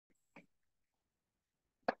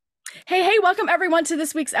Hey, welcome everyone to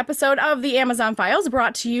this week's episode of the Amazon Files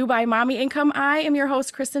brought to you by Mommy Income. I am your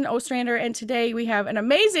host, Kristen Ostrander, and today we have an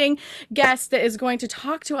amazing guest that is going to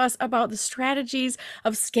talk to us about the strategies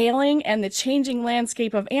of scaling and the changing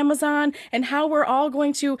landscape of Amazon and how we're all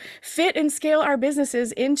going to fit and scale our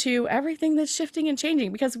businesses into everything that's shifting and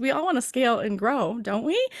changing because we all want to scale and grow, don't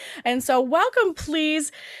we? And so, welcome,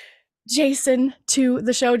 please, Jason, to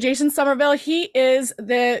the show. Jason Somerville. He is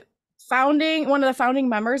one of the founding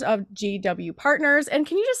members of GW Partners. And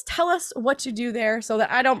can you just tell us what you do there so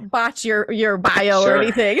that I don't botch your bio or Sure.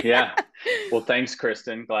 anything? Yeah. Well, thanks,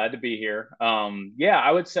 Kristen. Glad to be here. Yeah,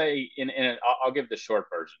 I would say I'll give the short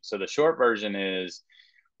version. So the short version is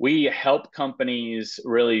we help companies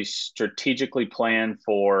really strategically plan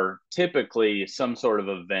for typically some sort of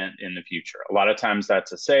event in the future. A lot of times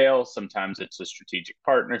that's a sale, sometimes it's a strategic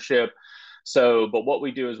partnership. So, but what we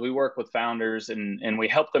do is we work with founders and we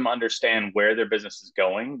help them understand where their business is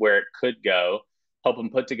going, where it could go, help them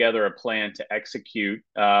put together a plan to execute,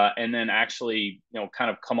 and then actually, kind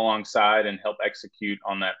of come alongside and help execute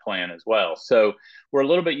on that plan as well. So we're a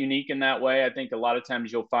little bit unique in that way. I think a lot of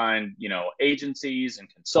times you'll find, agencies and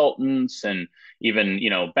consultants and even,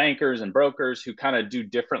 bankers and brokers who kind of do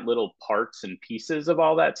different little parts and pieces of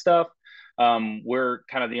all that stuff. We're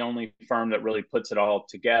kind of the only firm that really puts it all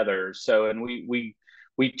together. So, and we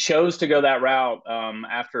chose to go that route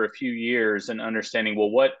after a few years and understanding, well,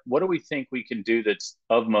 what do we think we can do that's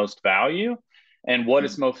of most value, and what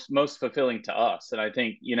is most fulfilling to us? And I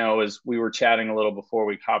think, as we were chatting a little before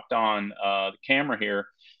we hopped on the camera here,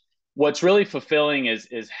 what's really fulfilling is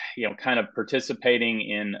kind of participating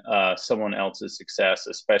in someone else's success,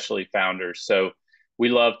 especially founders. So we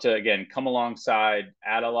love to, again, come alongside,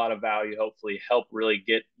 add a lot of value, hopefully help really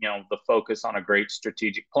get the focus on a great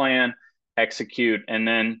strategic plan, execute, and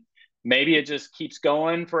then maybe it just keeps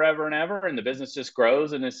going forever and ever and the business just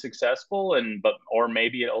grows and is successful, or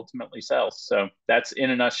maybe it ultimately sells. So that's in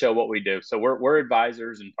a nutshell what we do. So we're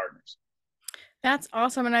advisors and partners. That's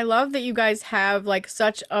awesome. And I love that you guys have like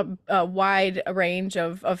such a wide range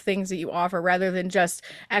of things that you offer rather than just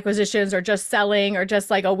acquisitions or just selling or just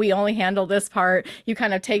like, oh, we only handle this part. You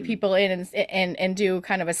kind of take Mhm. people in and do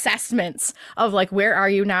kind of assessments of like, where are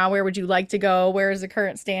you now? Where would you like to go? Where is the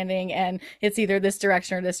current standing? And it's either this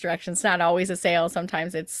direction or this direction. It's not always a sale.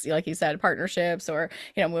 Sometimes it's, like you said, partnerships or,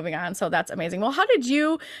 moving on. So that's amazing. Well, how did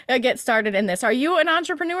you get started in this? Are you an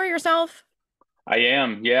entrepreneur yourself? I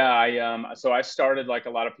am, yeah. So I started like a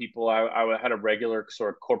lot of people. I had a regular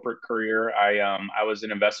sort of corporate career. I was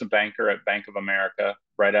an investment banker at Bank of America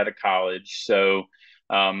right out of college. So,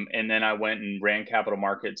 and then I went and ran capital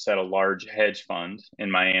markets at a large hedge fund in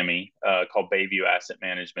Miami called Bayview Asset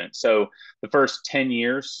Management. So the first 10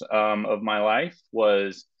 years of my life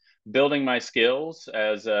was building my skills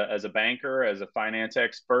as a banker, as a finance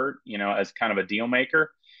expert, as kind of a deal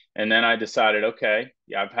maker. And then I decided, okay,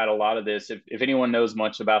 yeah, I've had a lot of this. If anyone knows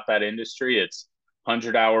much about that industry, it's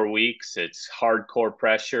 100-hour weeks, it's hardcore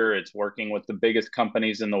pressure, it's working with the biggest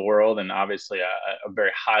companies in the world, and obviously a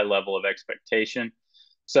very high level of expectation.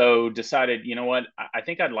 So decided, you know what, I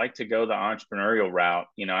think I'd like to go the entrepreneurial route.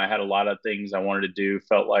 I had a lot of things I wanted to do,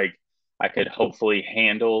 felt like I could hopefully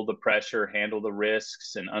handle the pressure, handle the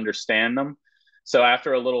risks, and understand them. So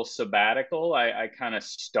after a little sabbatical, I kind of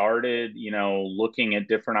started, looking at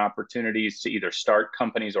different opportunities to either start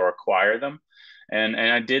companies or acquire them. And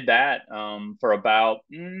I did that for about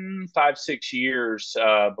 5, 6 years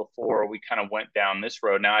before we kind of went down this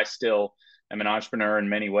road. Now I still am an entrepreneur in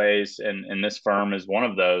many ways, and this firm is one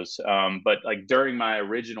of those. But like during my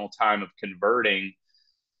original time of converting,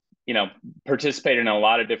 participated in a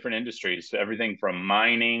lot of different industries, so everything from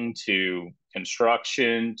mining to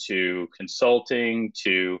construction to consulting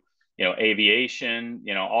to, aviation,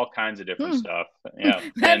 all kinds of different Hmm. stuff. Yeah.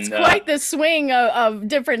 That's And quite the swing of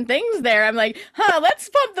different things there. I'm like, let's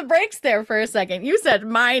pump the brakes there for a second. You said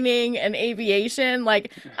mining and aviation.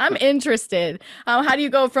 Like, I'm interested. How do you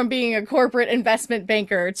go from being a corporate investment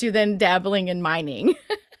banker to then dabbling in mining?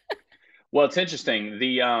 Well, it's interesting.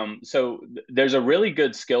 There's a really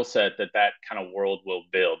good skill set that kind of world will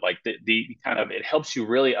build. Like the kind of it helps you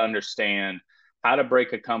really understand how to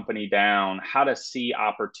break a company down, how to see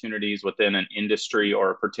opportunities within an industry or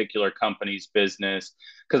a particular company's business.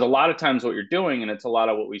 Because a lot of times what you're doing, and it's a lot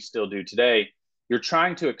of what we still do today, you're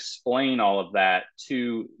trying to explain all of that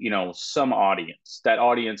to, some audience. That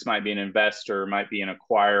audience might be an investor, might be an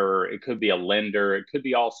acquirer, it could be a lender, it could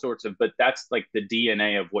be all sorts of, but that's like the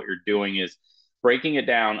DNA of what you're doing is breaking it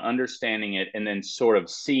down, understanding it, and then sort of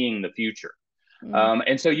seeing the future. Mm.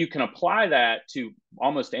 And so you can apply that to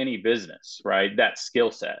almost any business, right? That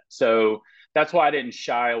skill set. So that's why I didn't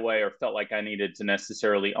shy away or felt like I needed to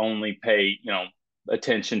necessarily only pay,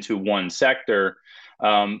 attention to one sector.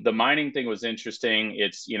 The mining thing was interesting.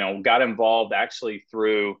 It's, got involved actually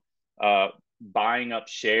through uh, buying up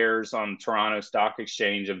shares on Toronto Stock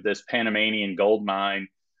Exchange of this Panamanian gold mine,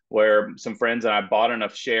 where some friends and I bought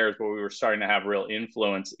enough shares where we were starting to have real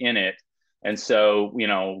influence in it. And so,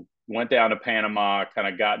 went down to Panama, kind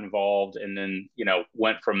of got involved, and then,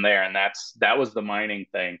 went from there. And that was the mining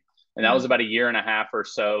thing. And that was about a year and a half or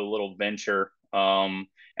so, little venture. And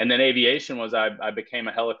then aviation was I became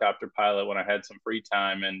a helicopter pilot when I had some free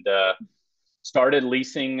time, and started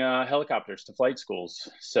leasing helicopters to flight schools.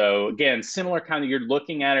 So again, similar kind of, you're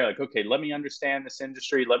looking at it like, okay, let me understand this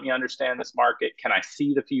industry, let me understand this market. Can I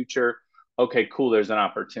see the future? Okay, cool. There's an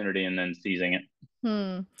opportunity, and then seizing it.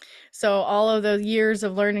 So all of those years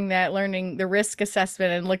of learning the risk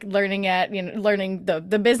assessment and learning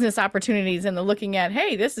the business opportunities and the looking at,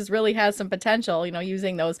 hey, this is really has some potential,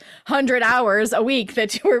 using those 100 hours a week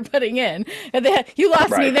that you were putting in. And then you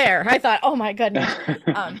lost me there. I thought, oh my goodness.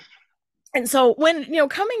 And so when,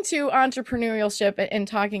 coming to entrepreneurship and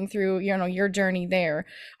talking through, your journey there,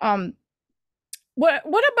 what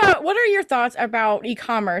are your thoughts about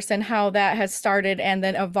e-commerce and how that has started and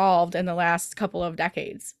then evolved in the last couple of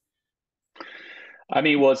decades? I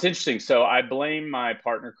mean, well, it's interesting. So I blame my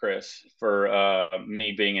partner Chris for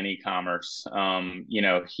me being in e-commerce.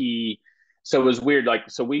 So it was weird. Like,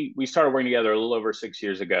 so we started working together a little over 6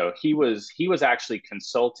 years ago. He was actually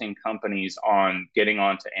consulting companies on getting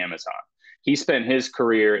onto Amazon. He spent his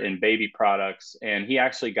career in baby products, and he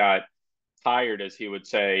actually got tired, as he would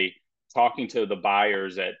say, talking to the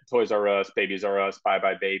buyers at Toys R Us, Babies R Us, Bye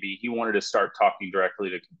Bye Baby. He wanted to start talking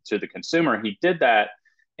directly to the consumer. He did that,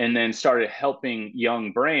 and then started helping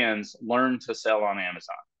young brands learn to sell on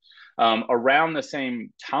Amazon. Around the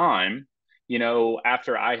same time,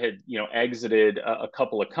 after I had, exited a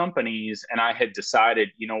couple of companies, and I had decided,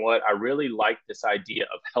 what, I really like this idea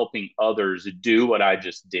of helping others do what I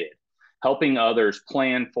just did, helping others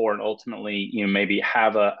plan for and ultimately, maybe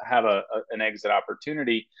have an exit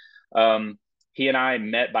opportunity. He and I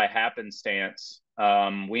met by happenstance.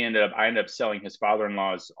 I ended up selling his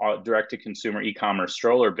father-in-law's direct to consumer e-commerce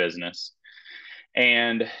stroller business.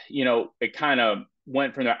 And, it kind of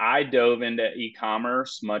went from there. I dove into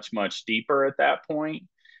e-commerce much, much deeper at that point.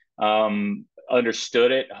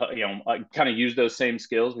 Understood it, I kind of used those same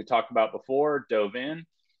skills we talked about before, dove in.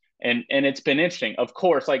 And it's been interesting. Of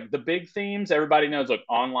course, like the big themes, everybody knows, like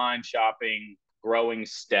online shopping growing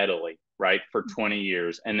steadily, right, for 20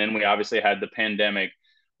 years. And then we obviously had the pandemic,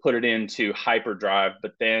 put it into hyperdrive,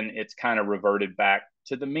 but then it's kind of reverted back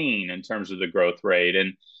to the mean in terms of the growth rate.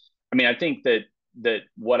 And I mean, I think that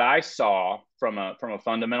what I saw from a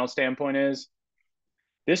fundamental standpoint is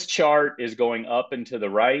this chart is going up and to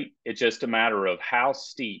the right. It's just a matter of how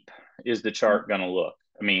steep is the chart going to look.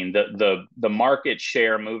 I mean, the market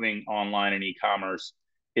share moving online and e-commerce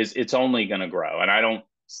it's only going to grow, and I don't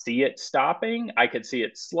see it stopping. I could see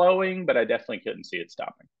it slowing, but I definitely couldn't see it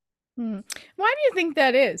stopping. Why do you think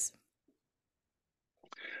that is?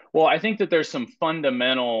 Well, I think that there's some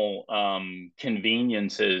fundamental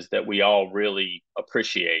conveniences that we all really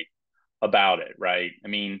appreciate about it, right? I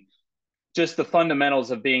mean, just the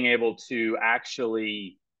fundamentals of being able to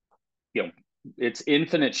actually, it's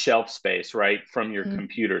infinite shelf space, right, from your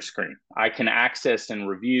computer screen. I can access and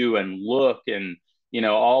review and look and,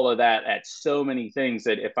 all of that at so many things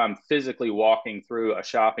that if I'm physically walking through a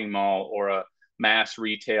shopping mall or a mass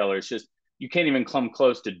retailer, it's just, you can't even come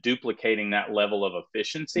close to duplicating that level of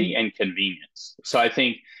efficiency and convenience. So I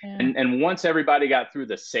think, and once everybody got through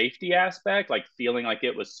the safety aspect, like feeling like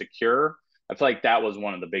it was secure, I feel like that was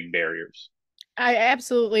one of the big barriers. I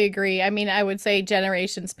absolutely agree. I mean, I would say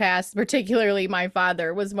generations past, particularly my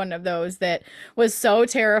father was one of those that was so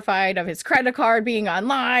terrified of his credit card being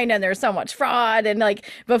online and there's so much fraud. And like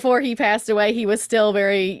before he passed away, he was still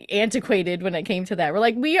very antiquated when it came to that. We're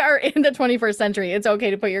like, we are in the 21st century. It's okay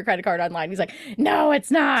to put your credit card online. He's like, no, it's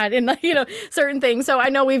not. And like, certain things. So I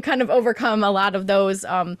know we've kind of overcome a lot of those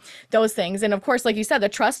things. And of course, like you said, the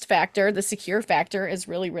trust factor, the secure factor is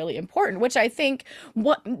really, really important, which I think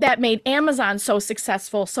what that made Amazon so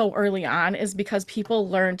successful so early on is because people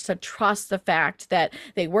learned to trust the fact that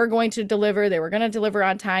they were going to deliver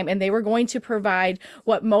on time, and they were going to provide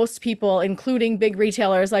what most people, including big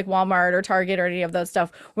retailers like Walmart or Target or any of those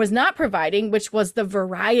stuff, was not providing, which was the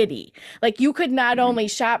variety. Like you could not only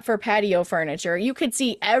shop for patio furniture, you could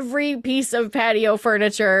see every piece of patio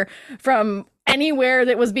furniture from anywhere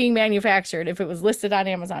that was being manufactured if it was listed on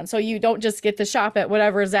Amazon. So you don't just get to shop at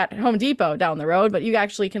whatever is at Home Depot down the road, but you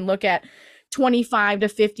actually can look at 25 to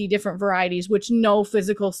 50 different varieties, which no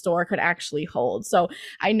physical store could actually hold. So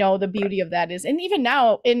I know the beauty of that is, and even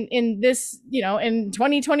now in this, in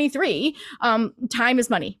 2023, time is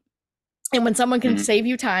money. And when someone can save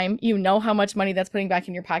you time, you know how much money that's putting back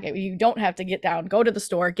in your pocket. You don't have to get down, go to the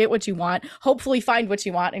store, get what you want, hopefully find what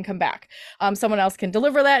you want and come back. Someone else can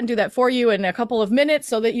deliver that and do that for you in a couple of minutes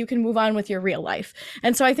so that you can move on with your real life.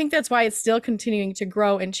 And so I think that's why it's still continuing to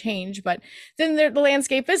grow and change. But then the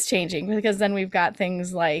landscape is changing, because then we've got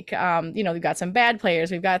things like, we've got some bad players,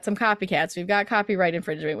 we've got some copycats, we've got copyright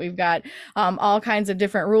infringement, we've got all kinds of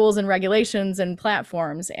different rules and regulations and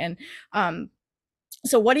platforms. And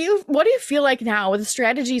so what do you feel like now with the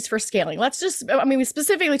strategies for scaling? We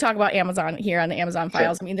specifically talk about Amazon here on the Amazon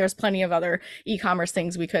Files. Sure. I mean, there's plenty of other e-commerce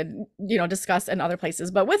things we could, discuss in other places,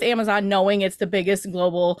 but with Amazon, knowing it's the biggest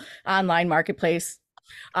global online marketplace,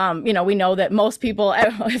 we know that most people,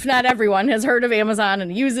 if not everyone, has heard of Amazon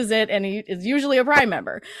and uses it, and is usually a Prime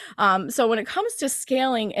member. So when it comes to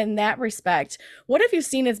scaling in that respect, what have you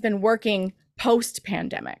seen has been working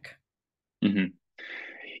post-pandemic? Mm-hmm.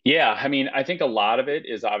 Yeah, I mean, I think a lot of it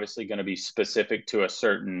is obviously going to be specific to a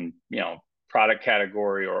certain, product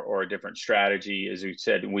category or a different strategy. As we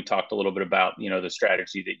said, we talked a little bit about, the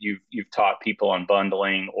strategy that you've taught people on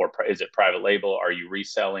bundling, or is it private label? Are you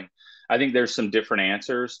reselling? I think there's some different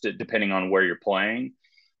answers depending on where you're playing.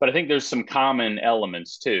 But I think there's some common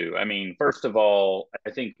elements too. I mean, first of all, I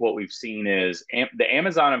think what we've seen is the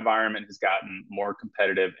Amazon environment has gotten more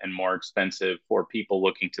competitive and more expensive for people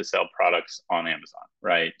looking to sell products on Amazon,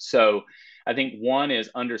 right? So I think one is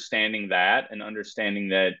understanding that, and understanding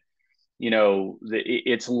that,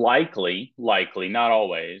 it's likely, not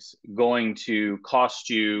always, going to cost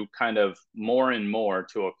you kind of more and more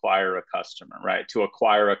to acquire a customer, right? To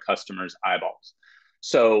acquire a customer's eyeballs.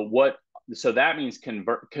 So that means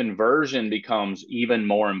conversion becomes even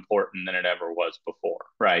more important than it ever was before,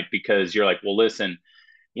 right? Because you're like, well, listen,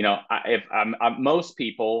 most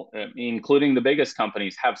people, including the biggest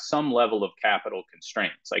companies, have some level of capital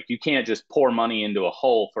constraints. Like, you can't just pour money into a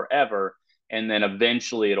hole forever and then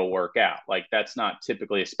eventually it'll work out. Like, that's not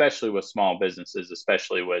typically, especially with small businesses,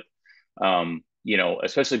 especially with,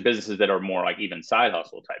 especially businesses that are more like even side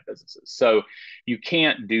hustle type businesses. So you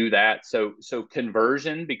can't do that. So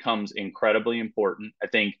conversion becomes incredibly important. I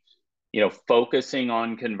think, focusing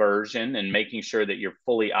on conversion and making sure that you're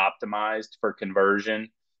fully optimized for conversion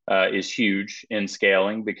is huge in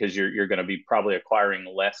scaling, because you're going to be probably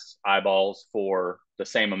acquiring less eyeballs for the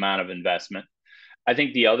same amount of investment. I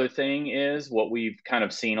think the other thing is, what we've kind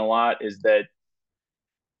of seen a lot is that,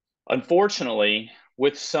 unfortunately,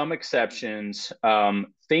 with some exceptions,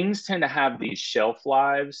 things tend to have these shelf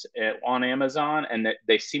lives on Amazon, and that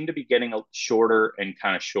they seem to be getting shorter and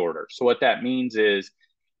kind of shorter. So what that means is,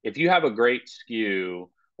 if you have a great SKU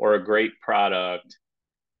or a great product,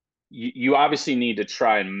 you obviously need to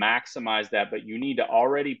try and maximize that, but you need to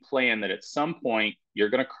already plan that at some point you're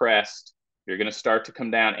going to crest, you're going to start to come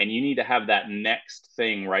down, and you need to have that next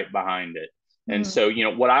thing right behind it. And so,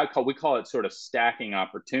 we call it sort of stacking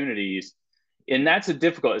opportunities. And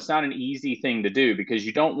it's not an easy thing to do, because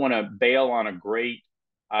you don't want to bail on a great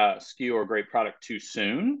SKU or a great product too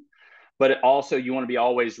soon. But also, you want to be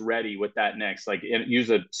always ready with that next. Like, use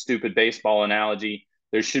a stupid baseball analogy,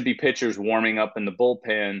 there should be pitchers warming up in the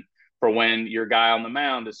bullpen for when your guy on the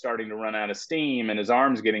mound is starting to run out of steam and his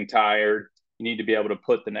arm's getting tired. You need to be able to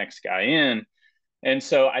put the next guy in. And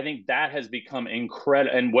so I think that has become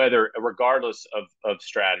incredible. And regardless of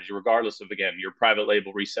strategy, regardless of, again, your private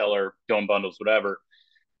label reseller, going bundles, whatever,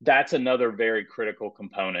 that's another very critical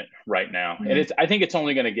component right now. Mm-hmm. And I think it's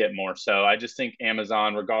only going to get more so. I just think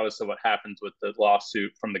Amazon, regardless of what happens with the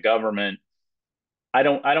lawsuit from the government, I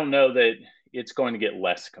don't know that it's going to get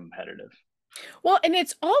less competitive. Well, and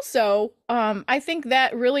it's also, I think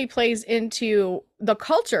that really plays into the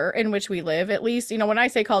culture in which we live. At least, when I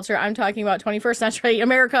say culture, I'm talking about 21st century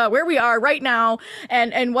America, where we are right now,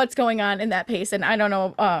 and what's going on in that pace. And I don't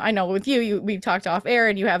know, I know with we've talked off air,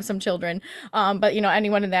 and you have some children, but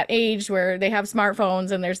anyone in that age where they have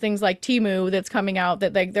smartphones, and there's things like Temu that's coming out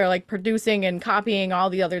that they're like producing and copying all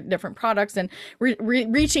the other different products and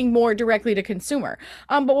reaching more directly to consumer.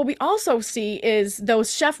 But what we also see is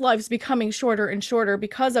those shelf lives becoming shorter and shorter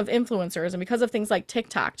because of influencers and because of things like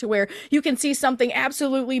TikTok, to where you can see something something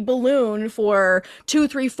absolutely balloon for 2,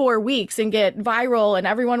 3, 4 weeks and get viral and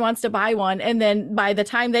everyone wants to buy one. And then by the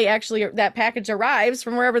time that package arrives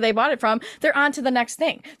from wherever they bought it from, they're on to the next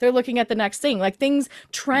thing. They're looking at the next thing. Like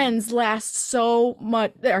trends last so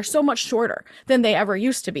much, they are so much shorter than they ever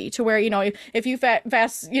used to be, to where, if you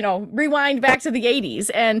fast, rewind back to the 80s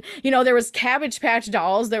and, there was Cabbage Patch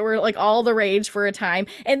dolls that were like all the rage for a time.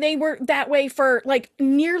 And they were that way for like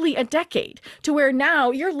nearly a decade, to where now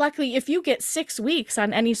you're lucky if you get 6 weeks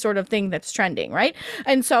on any sort of thing that's trending, right?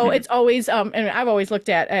 And so it's always, and I've always looked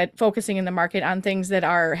at focusing in the market on things that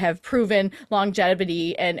have proven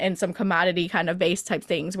longevity and some commodity kind of base type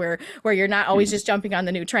things where you're not always just jumping on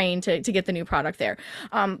the new train to get the new product there.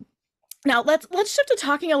 Now let's shift to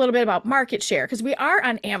talking a little bit about market share, because we are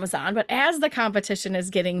on Amazon, but as the competition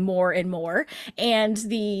is getting more and more, and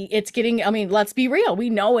it's getting, I mean, let's be real,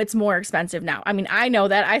 we know it's more expensive now. I mean, I know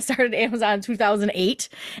that I started Amazon in 2008,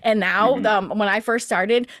 and now when I first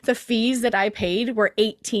started, the fees that I paid were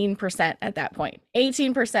 18% at that point.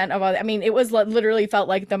 18% of all, I mean, it was literally felt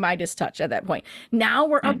like the Midas touch at that point. Now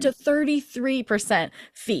we're up to 33%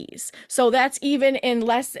 fees. So that's even in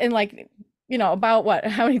less, in like, about what,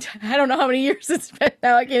 how many, I don't know how many years it's been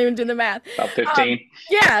now. I can't even do the math. About 15.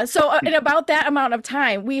 Yeah. So in about that amount of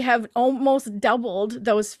time, we have almost doubled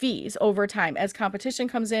those fees over time. As competition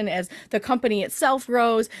comes in, as the company itself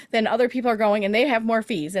grows, then other people are growing and they have more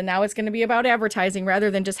fees. And now it's going to be about advertising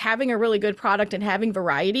rather than just having a really good product, and having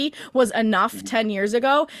variety was enough 10 years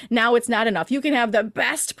ago. Now it's not enough. You can have the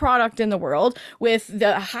best product in the world with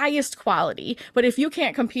the highest quality, but if you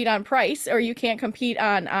can't compete on price, or you can't compete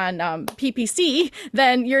on PPC,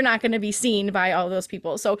 then you're not going to be seen by all those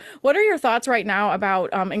people. So what are your thoughts right now about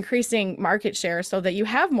increasing market share so that you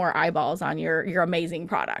have more eyeballs on your amazing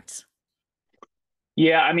products?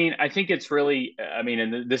 Yeah, I mean, I think it's really, I mean,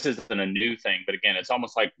 and this isn't a new thing, but again, it's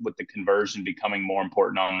almost like with the conversion becoming more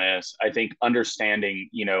important on this. I think understanding,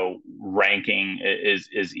 ranking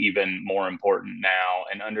is even more important now,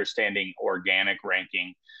 and understanding organic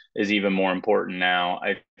ranking is even more important now.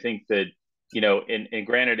 I think that, and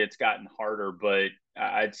granted, it's gotten harder, but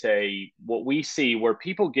I'd say what we see where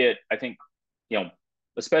people get, I think,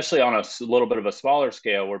 especially on a little bit of a smaller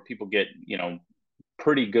scale, where people get,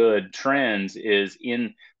 pretty good trends is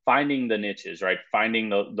in finding the niches, right? Finding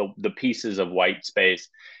the pieces of white space,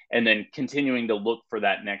 and then continuing to look for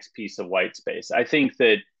that next piece of white space. I think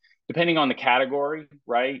that depending on the category,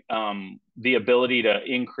 right, the ability to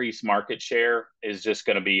increase market share is just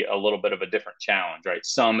going to be a little bit of a different challenge, right?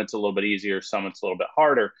 Some it's a little bit easier, some it's a little bit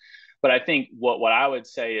harder. But I think what I would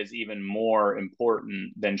say is even more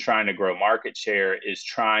important than trying to grow market share is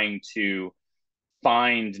trying to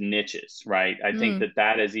find niches, right? I think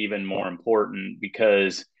that is even more important,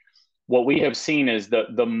 because what we have seen is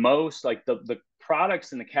the most, like the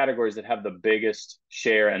products and the categories that have the biggest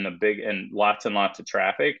share and lots and lots of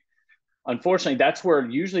traffic, unfortunately, that's where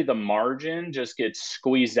usually the margin just gets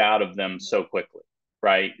squeezed out of them so quickly,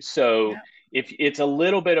 right? So if it's a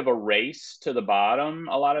little bit of a race to the bottom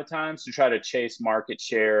a lot of times to try to chase market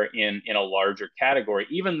share in a larger category,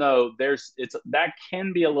 even though that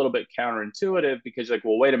can be a little bit counterintuitive, because you're like,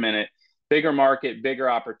 well, wait a minute, bigger market, bigger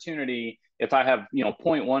opportunity. If I have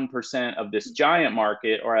 0.1% of this giant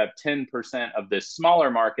market, or I have 10% of this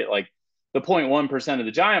smaller market, like the 0.1% of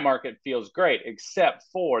the giant market feels great, except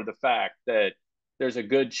for the fact that there's a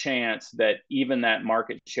good chance that even that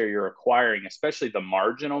market share you're acquiring, especially the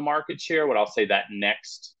marginal market share, what I'll say that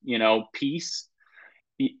next, piece,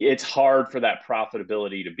 it's hard for that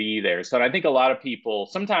profitability to be there. So I think a lot of people,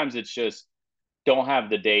 sometimes it's just don't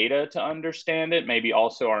have the data to understand it, maybe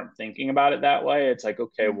also aren't thinking about it that way. It's like,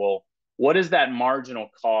 okay, well, what is that marginal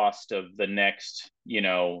cost of the next,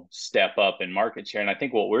 step up in market share? And I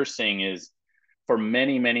think what we're seeing is for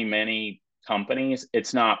many, many, many companies,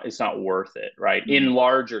 it's not worth it, right? In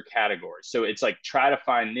larger categories. So it's like, try to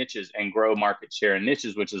find niches and grow market share in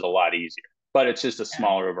niches, which is a lot easier, but it's just a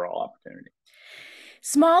smaller overall opportunity.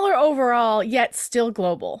 Smaller overall, yet still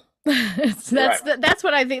global. That's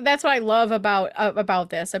what I think. That's what I love about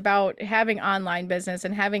this, about having online business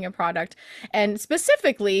and having a product, and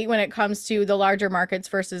specifically when it comes to the larger markets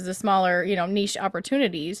versus the smaller, niche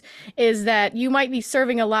opportunities, is that you might be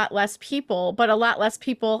serving a lot less people, but a lot less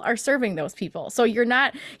people are serving those people. So you're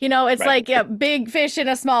not, it's like a big fish in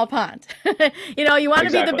a small pond. You want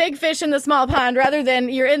to be the big fish in the small pond rather than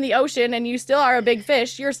you're in the ocean and you still are a big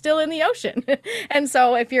fish. You're still in the ocean, and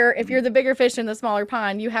so if you're the bigger fish in the smaller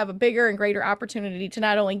pond, you have a bigger and greater opportunity to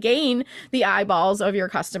not only gain the eyeballs of your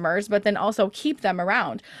customers, but then also keep them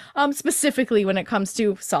around, specifically when it comes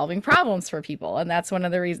to solving problems for people. And that's one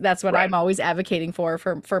of the reasons, that's what Right. I'm always advocating for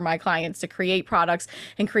my clients, to create products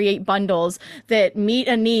and create bundles that meet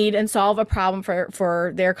a need and solve a problem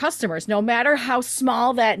for their customers, no matter how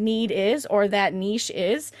small that need is or that niche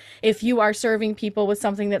is. If you are serving people with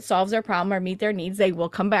something that solves their problem or meet their needs, they will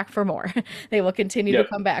come back for more. They will continue to Yep.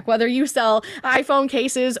 come back. Whether you sell iPhone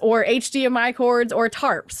cases or HDMI cords or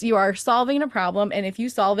tarps, you are solving a problem. And if you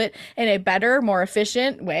solve it in a better, more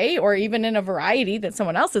efficient way, or even in a variety that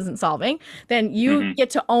someone else isn't solving, then you Hmm. get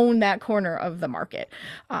to own that corner of the market.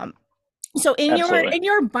 Um, so Absolutely. in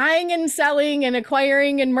your buying and selling and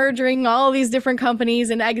acquiring and merging all these different companies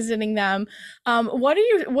and exiting them, what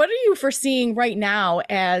are you foreseeing right now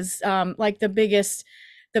as like the biggest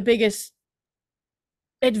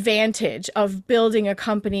advantage of building a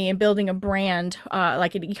company and building a brand,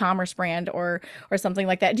 like an e-commerce brand or something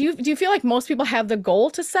like that? Do you feel like most people have the goal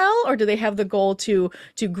to sell, or do they have the goal to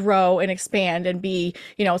grow and expand and be,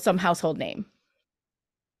 you know, some household name?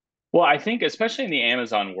 Well, I think, especially in the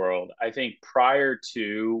Amazon world, I think prior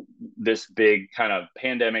to this big kind of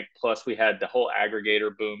pandemic, plus we had the whole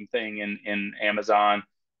aggregator boom thing in Amazon,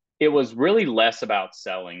 it was really less about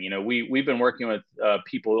selling. We've been working with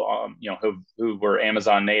people, who were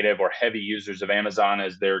Amazon native or heavy users of Amazon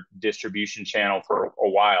as their distribution channel for a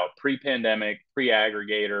while, pre-pandemic,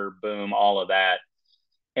 pre-aggregator boom, all of that.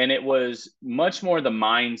 And it was much more the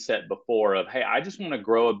mindset before of, hey, I just want to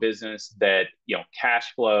grow a business that,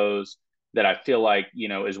 cash flows, that I feel like,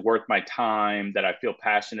 is worth my time, that I feel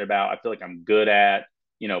passionate about, I feel like I'm good at,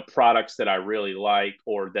 products that I really like,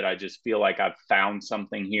 or that I just feel like I've found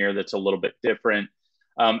something here that's a little bit different.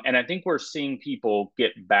 And I think we're seeing people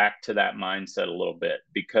get back to that mindset a little bit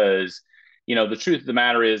because, the truth of the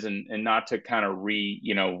matter is, and not to kind of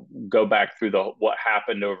go back through what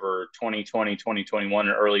happened over 2020, 2021,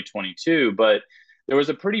 and early 22, but there was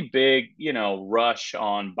a pretty big, rush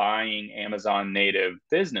on buying Amazon native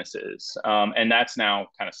businesses. And that's now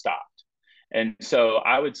kind of stopped. And so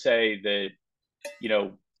I would say that, you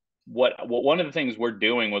know, what one of the things we're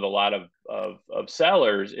doing with a lot of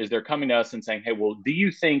sellers is they're coming to us and saying, hey, well, do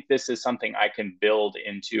you think this is something I can build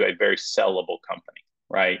into a very sellable company?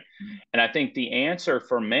 Right. And I think the answer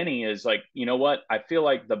for many is like, you know what? I feel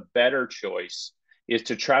like the better choice is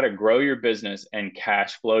to try to grow your business and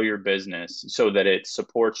cash flow your business so that it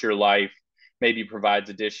supports your life, maybe provides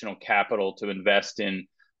additional capital to invest in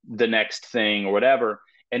the next thing or whatever,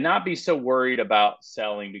 and not be so worried about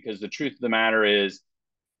selling, because the truth of the matter is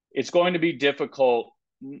it's going to be difficult,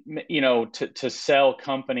 to sell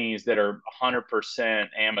companies that are 100%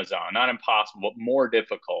 Amazon. Not impossible, but more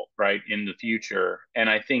difficult, right, in the future. And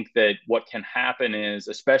I think that what can happen is,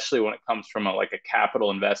 especially when it comes from like a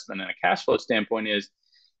capital investment and a cash flow standpoint, is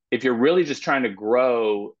if you're really just trying to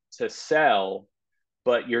grow to sell,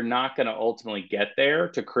 but you're not going to ultimately get there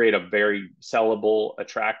to create a very sellable,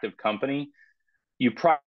 attractive company, you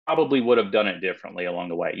probably would have done it differently along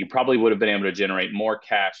the way. You probably would have been able to generate more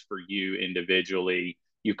cash for you individually.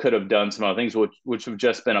 You could have done some other things, which have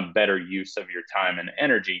just been a better use of your time and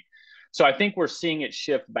energy. So I think we're seeing it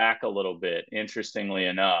shift back a little bit, interestingly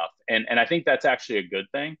enough, and I think that's actually a good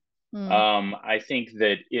thing. Mm, I think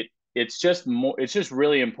that it's just more. It's just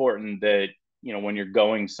really important that, when you're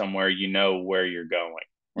going somewhere, you know where you're going,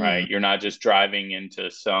 mm, right? You're not just driving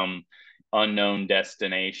into some unknown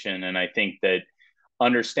destination. And I think that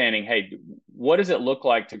understanding, hey, what does it look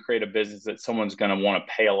like to create a business that someone's going to want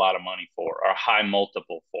to pay a lot of money for or a high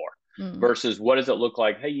multiple for, mm, versus what does it look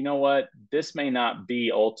like, hey, you know what, this may not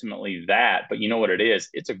be ultimately that, but you know what it is,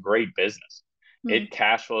 it's a great business. mm, It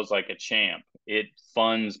cash flows like a champ. It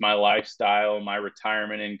funds my lifestyle, my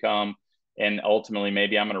retirement income, and ultimately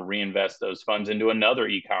maybe I'm going to reinvest those funds into another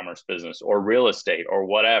e-commerce business or real estate or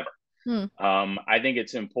whatever. mm. I think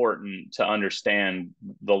it's important to understand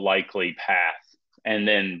the likely path and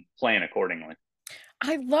then plan accordingly.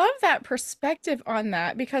 I love that perspective on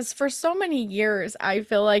that, because for so many years I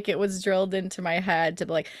feel like it was drilled into my head to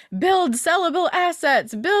be like, build sellable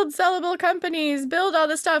assets, build sellable companies, build all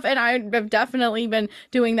this stuff. And I have definitely been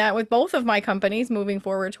doing that with both of my companies, moving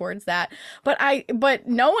forward towards that. But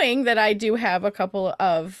knowing that I do have a couple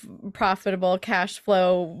of profitable cash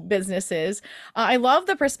flow businesses, I love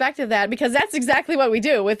the perspective that, because that's exactly what we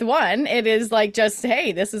do with one. It is like, just,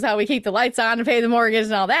 hey, this is how we keep the lights on and pay the mortgage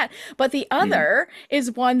and all that. But the Mm-hmm. other is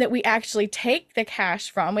one that we actually take the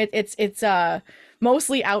cash from.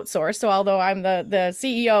 mostly outsourced. So although I'm the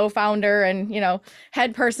CEO, founder, and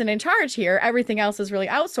head person in charge here, everything else is really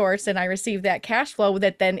outsourced, and I receive that cash flow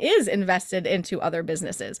that then is invested into other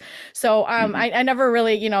businesses. So Hmm. I never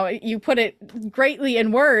really, you put it greatly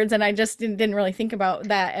in words, and I just didn't really think about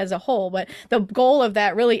that as a whole. But the goal of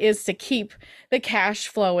that really is to keep the cash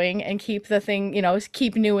flowing and keep the thing,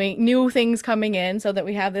 keep new things coming in so that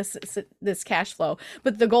we have this cash flow.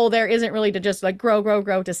 But the goal there isn't really to just like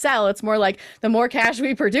grow to sell. It's more like the more cash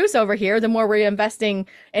we produce over here, the more we're investing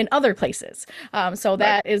in other places. So Right.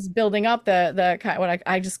 that is building up the what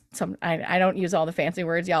I don't use all the fancy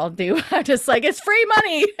words y'all do. I'm just like, it's free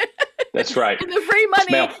money. That's right. And the free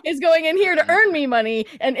money Smell. is going in here to earn me money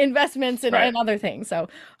and investments Right. and other things. So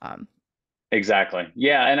um, Exactly.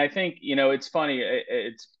 Yeah, and I think, it's funny.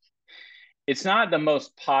 It's not the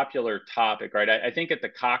most popular topic, right? I think at the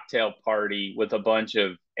cocktail party with a bunch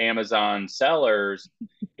of Amazon sellers,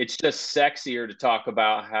 it's just sexier to talk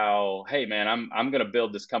about how, hey man, I'm going to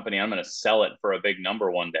build this company. I'm going to sell it for a big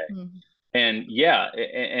number one day. mhm, And yeah,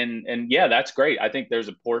 and yeah, that's great. I think there's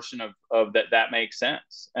a portion of that makes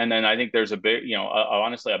sense. And then I think there's a big,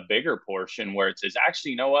 honestly, a bigger portion where it says,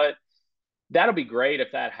 actually, you know what? That'll be great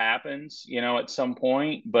if that happens, at some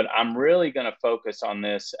point. But I'm really going to focus on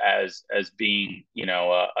this as being,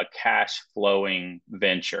 a cash flowing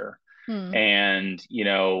venture. hmm, And,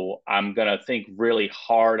 I'm going to think really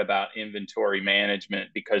hard about inventory management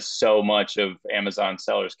because so much of Amazon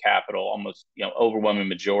sellers' capital, almost, overwhelming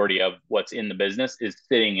majority of what's in the business is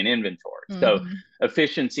sitting in inventory. So mhm,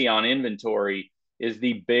 efficiency on inventory is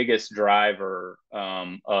the biggest driver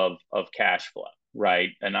of cash flow, right?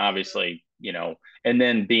 And obviously, and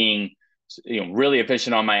then being, really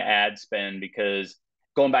efficient on my ad spend because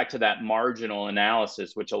going back to that marginal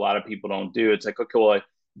analysis, which a lot of people don't do, it's like, okay, well,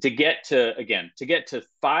 to get to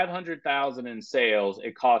 500,000 in sales,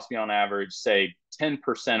 it costs me on average, say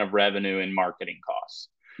 10% of revenue in marketing costs.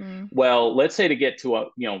 hmm, Well, let's say to get to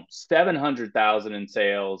 700,000 in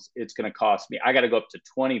sales, it's going to cost me, I got to go up to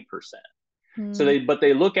 20%. So hmm,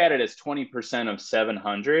 they look at it as 20% of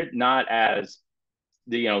 700, not as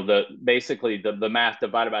the basically the math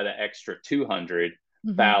divided by the extra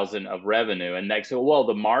mhm, 200,000 of revenue. And they say, well,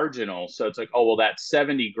 the marginal. So it's like, oh, well, that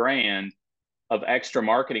 70 grand of extra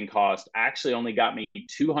marketing cost actually only got me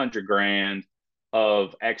 200 grand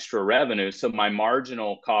of extra revenue. So my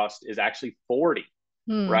marginal cost is actually 40.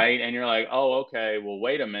 hmm. Right. And you're like, oh, okay, well,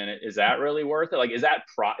 wait a minute. Is that really worth it? Like, is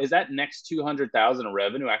that next 200,000 of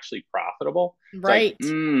revenue actually profitable? It's like, Right.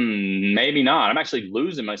 maybe not. I'm actually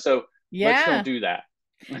losing my, so let's don't Yeah. do that.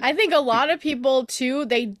 I think a lot of people too,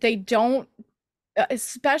 they don't,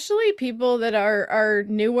 especially people that are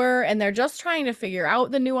newer and they're just trying to figure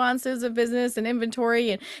out the nuances of business and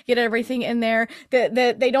inventory and get everything in there, that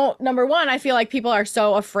they don't, number one, I feel like people are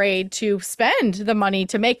so afraid to spend the money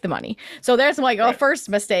to make the money. So there's like a Right. first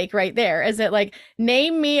mistake right there. Is it like,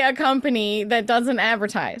 name me a company that doesn't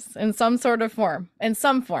advertise in some sort of form, in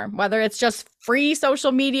some form, whether it's just free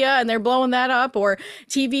social media and they're blowing that up, or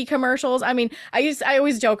TV commercials. I mean, I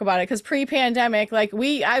always joke about it because pre-pandemic, like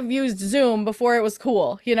I've used Zoom before it was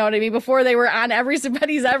cool. You know what I mean? Before they were on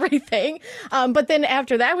everybody's everything. But then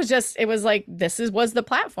after that it was like, was the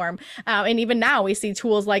platform. And even now we see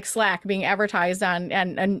tools like Slack being advertised on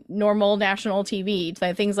and normal national TV,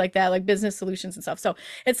 things like that, like business solutions and stuff. So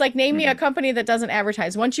it's like, name me a Mm-hmm. company that doesn't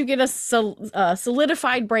advertise. Once you get a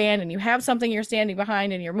solidified brand and you have something you're standing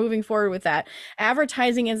behind and you're moving forward with that,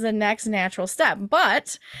 advertising is the next natural step.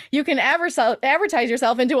 But you can advertise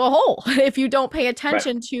yourself into a hole if you don't pay Right.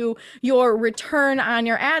 attention to your return on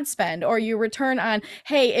your ad spend, or your return on,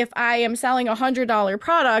 hey, if I am selling $100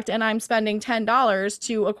 product and I'm spending $10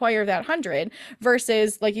 to acquire that 100,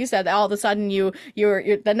 versus like you said, all of a sudden you're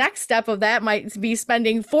the next step of that might be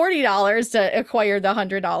spending $40 to acquire the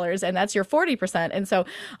 $100, and that's your 40%. And so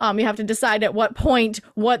you have to decide at what point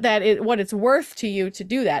what that is, what it's worth to you to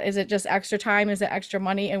do that. Is it just extra time? Is it extra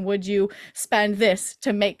money? And would you spend this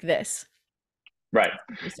to make this? Right.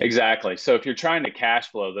 Interesting. Exactly. So if you're trying to cash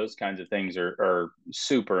flow, those kinds of things are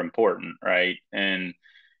super important, right? And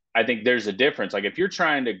I think there's a difference. Like if you're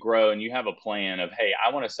trying to grow and you have a plan of, hey,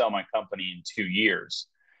 I want to sell my company in 2 years.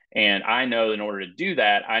 And I know in order to do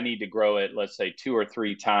that, I need to grow it, let's say 2 or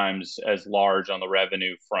 3 times as large on the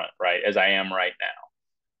revenue front, right? As I am right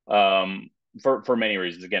now. For many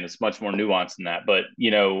reasons. Again, it's much more nuanced than that. But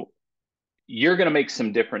you're going to make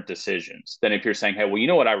some different decisions than if you're saying, hey, well, you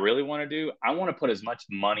know what I really want to do? I want to put as much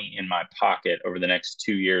money in my pocket over the next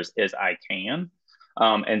 2 years as I can.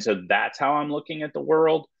 And so that's how I'm looking at the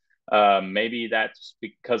world. Maybe that's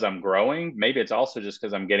because I'm growing. Maybe it's also just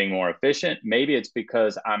because I'm getting more efficient. Maybe it's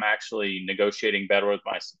because I'm actually negotiating better with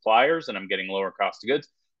my suppliers and I'm getting lower cost of goods.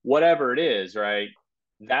 Whatever it is, right?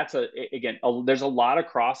 That's there's a lot of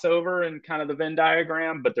crossover in kind of the Venn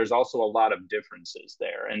diagram, but there's also a lot of differences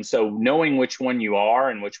there. And so knowing which one you are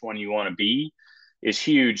and which one you want to be is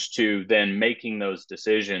huge to then making those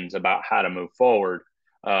decisions about how to move forward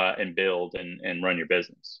and build and run your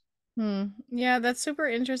business. Yeah, that's super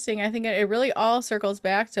interesting. I think it really all circles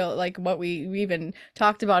back to like what we even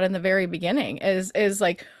talked about in the very beginning is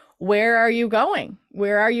like, where are you going?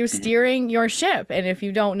 Where are you Mhm. steering your ship? And if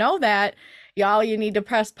you don't know that, y'all, you need to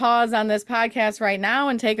press pause on this podcast right now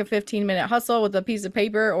and take a 15-minute hustle with a piece of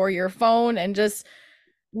paper or your phone and just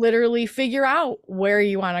literally figure out where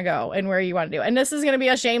you want to go and where you want to do. And this is going to be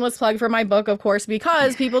a shameless plug for my book, of course,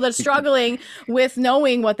 because people that's struggling with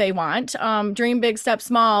knowing what they want, Dream Big, Step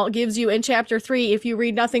Small gives you in chapter 3, if you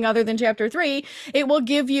read nothing other than chapter 3, it will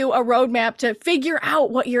give you a roadmap to figure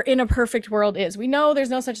out what your in a perfect world is. We know there's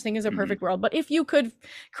no such thing as a Mhm. perfect world, but if you could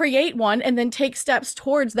create one and then take steps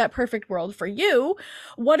towards that perfect world for you,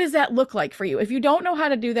 what does that look like for you? If you don't know how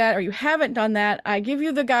to do that or you haven't done that, I give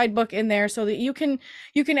you the guidebook in there so that you can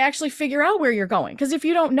actually figure out where you're going. Because if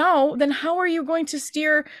you don't know, then how are you going to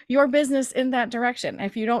steer your business in that direction?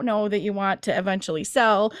 If you don't know that you want to eventually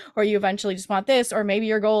sell, or you eventually just want this, or maybe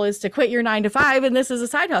your goal is to quit your 9 to 5 and this is a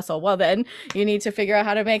side hustle, well, then you need to figure out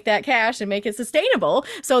how to make that cash and make it sustainable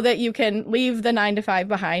so that you can leave the 9 to 5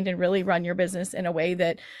 behind and really run your business in a way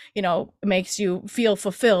that, makes you feel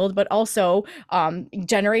fulfilled, but also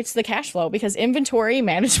generates the cash flow, because inventory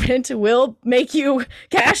management will make you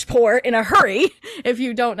cash poor in a hurry if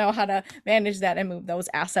you don't know how to manage that and move those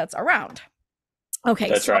assets around. Okay,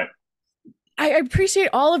 That's so right. I appreciate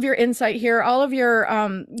all of your insight here, all of your,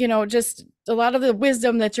 just a lot of the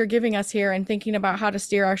wisdom that you're giving us here and thinking about how to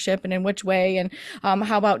steer our ship and in which way, and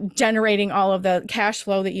how about generating all of the cash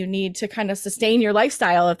flow that you need to kind of sustain your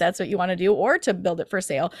lifestyle if that's what you want to do, or to build it for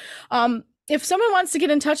sale. If someone wants to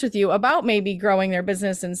get in touch with you about maybe growing their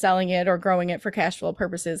business and selling it or growing it for cash flow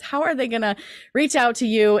purposes, how are they going to reach out to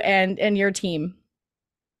you and your team?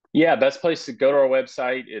 Yeah, best place to go to our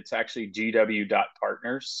website. It's actually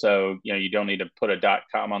gw.partners. So, you don't need to put a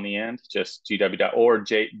 .com on the end, just gw. Or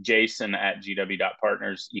Jason at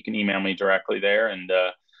gw.partners. You can email me directly there, and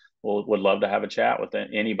would love to have a chat with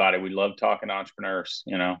anybody. We love talking to entrepreneurs.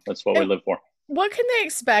 That's what we And live for. what can they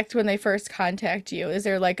expect when they first contact you? Is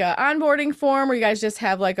there like a onboarding form where you guys just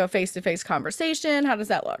have like a face-to-face conversation? How does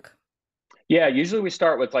that look? Yeah, usually we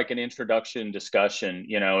start with like an introduction discussion.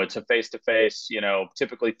 It's a face to face,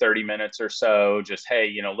 typically 30 minutes or so. Just,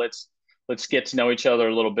 hey, let's get to know each other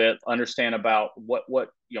a little bit, understand about what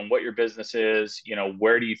your business is,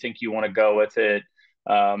 where do you think you want to go with it.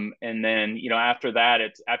 And then, after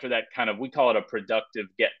that kind of, we call it a productive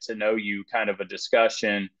get to know you kind of a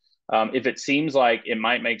discussion. If it seems like it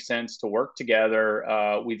might make sense to work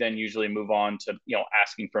together, we then usually move on to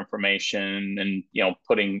asking for information and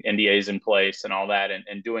putting NDAs in place and all that,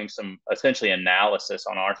 and doing some essentially analysis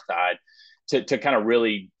on our side to kind of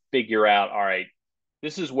really figure out, all right,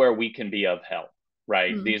 this is where we can be of help,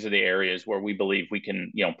 right? Mm. These are the areas where we believe we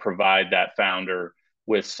can provide that founder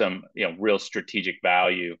with some real strategic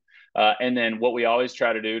value. And then what we always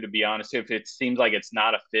try to do, to be honest, if it seems like it's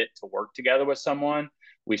not a fit to work together with someone,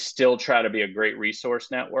 we still try to be a great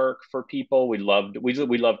resource network for people. We love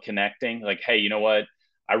connecting. Like, hey, you know what?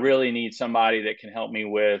 I really need somebody that can help me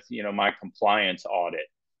with my compliance audit.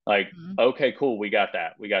 Like, Mm. okay, cool, we got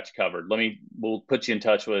that. We got you covered. We'll put you in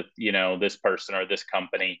touch with this person or this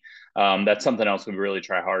company. That's something else we really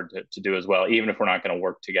try hard to do as well, even if we're not going to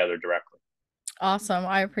work together directly. Awesome.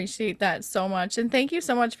 I appreciate that so much. And thank you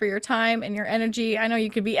so much for your time and your energy. I know you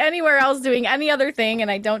could be anywhere else doing any other thing, and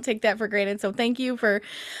I don't take that for granted. So thank you for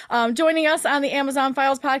joining us on the Amazon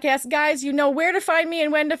Files podcast. Guys, you know where to find me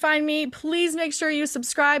and when to find me. Please make sure you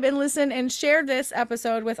subscribe and listen and share this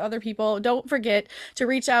episode with other people. Don't forget to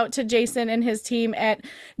reach out to Jason and his team at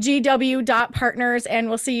gw.partners. And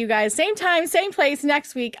we'll see you guys same time, same place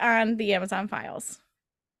next week on the Amazon Files.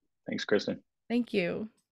 Thanks, Kristen. Thank you.